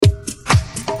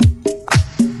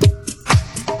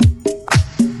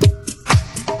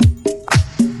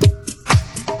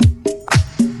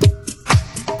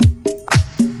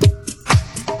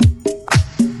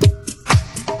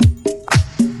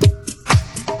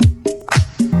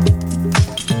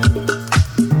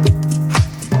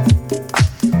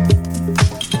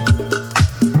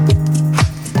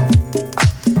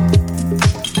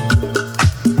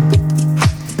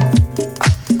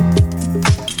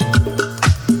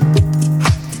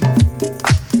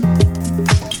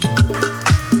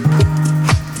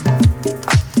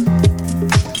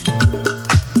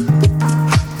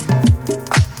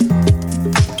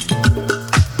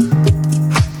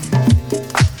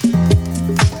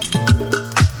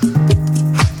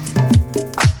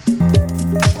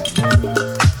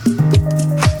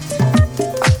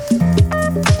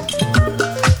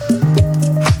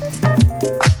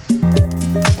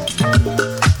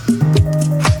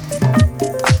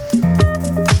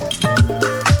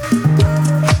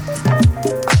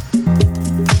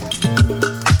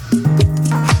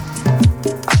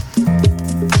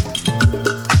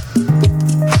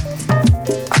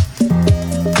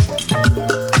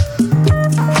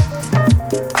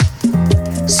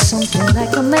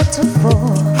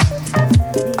metaphor.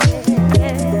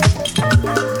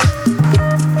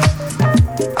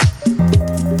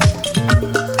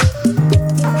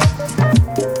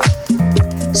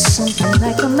 Something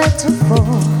like a metaphor.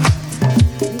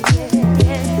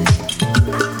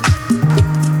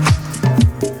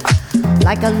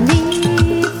 Like a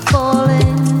leaf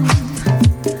falling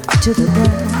to the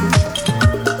ground.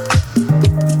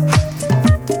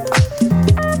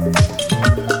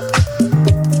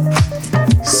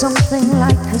 Something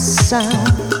like a sound.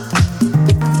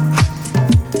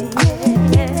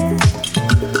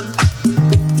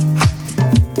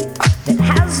 That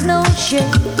has no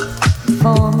shape,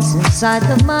 forms inside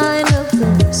the mind of the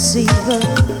receiver.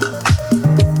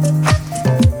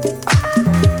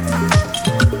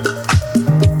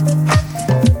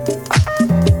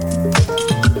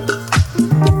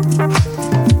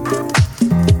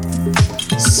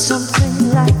 Something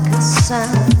like a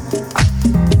sound.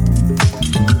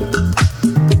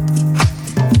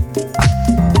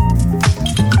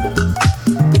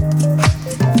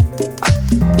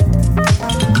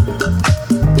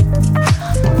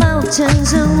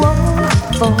 Mountains and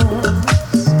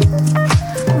waterfalls,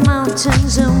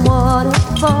 mountains and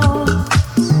waterfalls,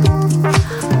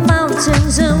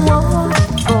 mountains and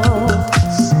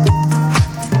waterfalls.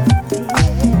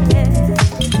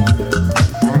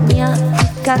 Montaña y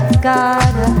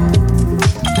cascada.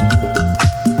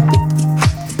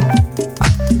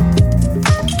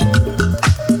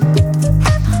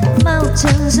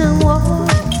 Mountains and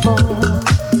waterfalls,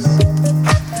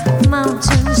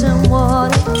 mountains and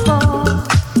waterfalls,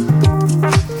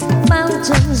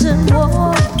 mountains and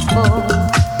waterfalls,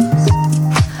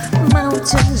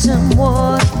 mountains and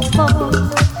waterfalls.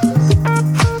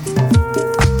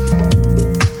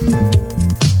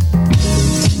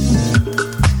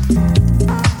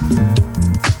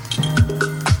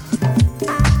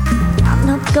 I'm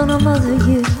not gonna bother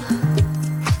you.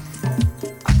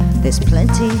 There's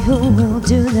plenty who will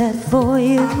do that for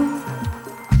you.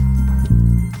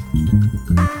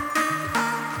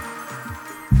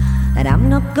 And I'm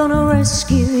not gonna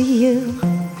rescue you.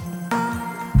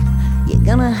 You're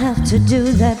gonna have to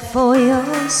do that for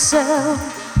yourself.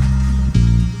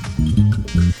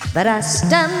 But I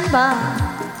stand by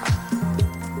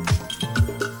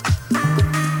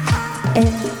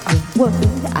every word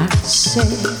I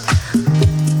say.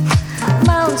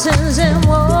 Mountains and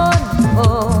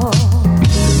waterfalls,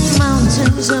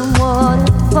 mountains and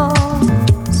waterfalls,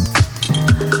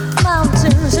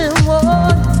 mountains and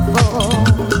waterfalls,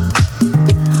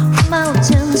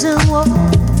 mountains and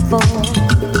waterfalls.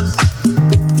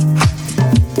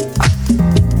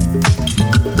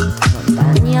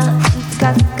 Montaña y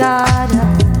cascada.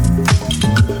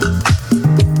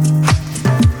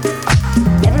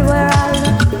 Everywhere I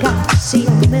look, I see a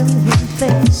million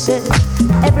faces.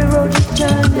 Every road you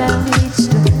turn down leads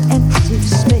to empty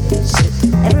spaces.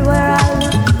 Everywhere I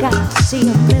look, I see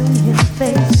a million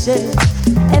faces.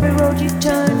 Every road you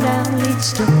turn down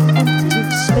leads to empty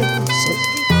spaces.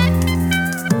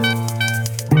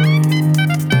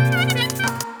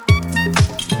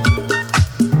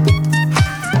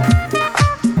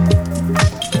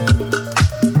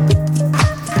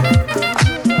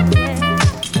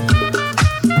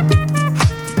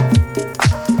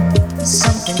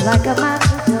 Something like a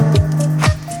matador.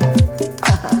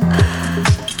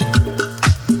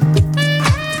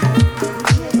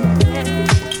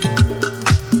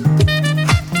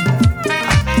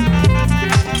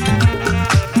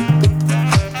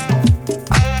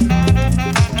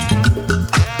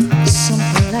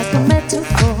 Something like a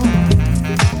metaphor.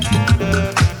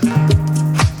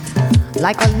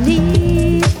 Like a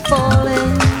leaf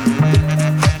falling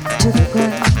to the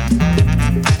ground.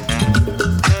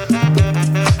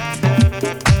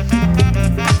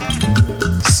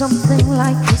 Something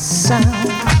like a sound.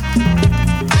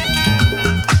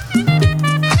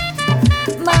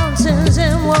 Mountains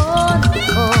and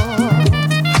waterfalls.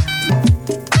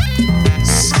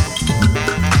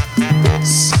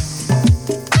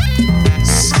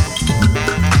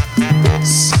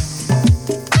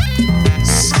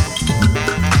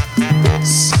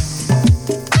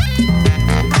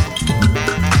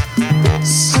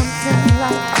 Something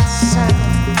like a sound.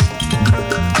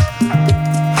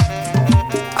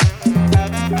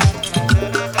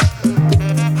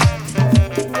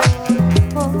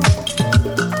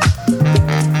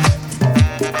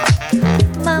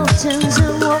 Mountains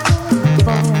and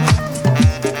waterfalls,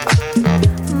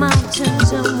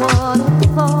 mountains and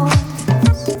waterfalls.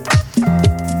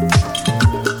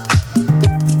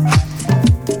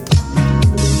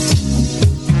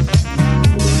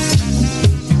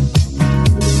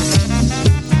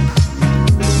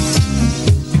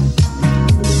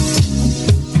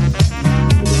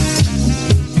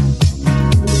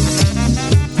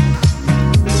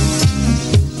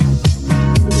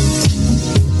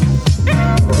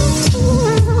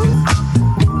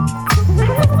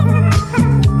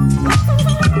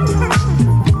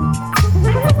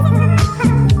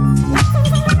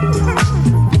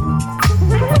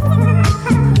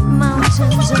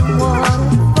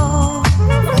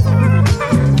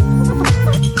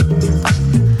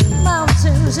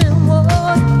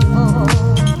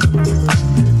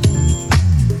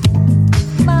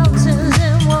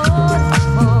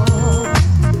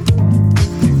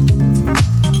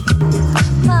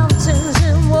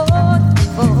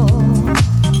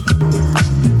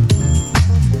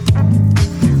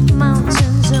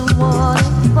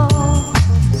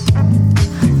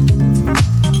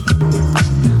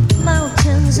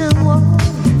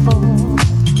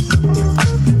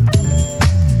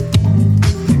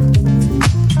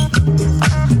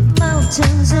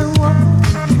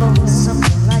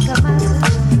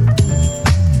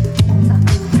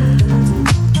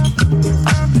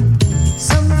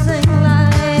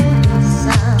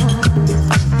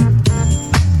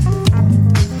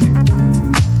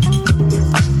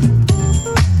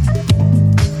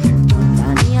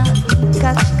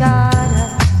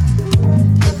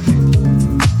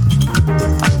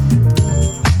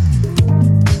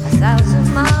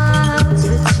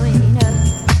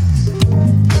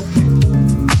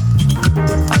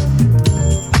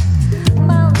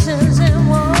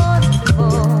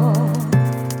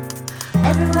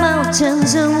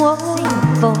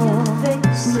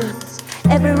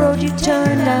 Every road you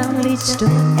turn down leads to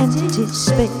empty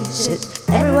spaces.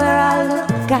 Everywhere I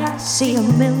look, I see a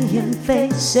million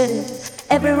faces.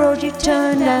 Every road you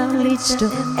turn down leads to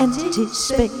empty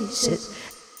spaces.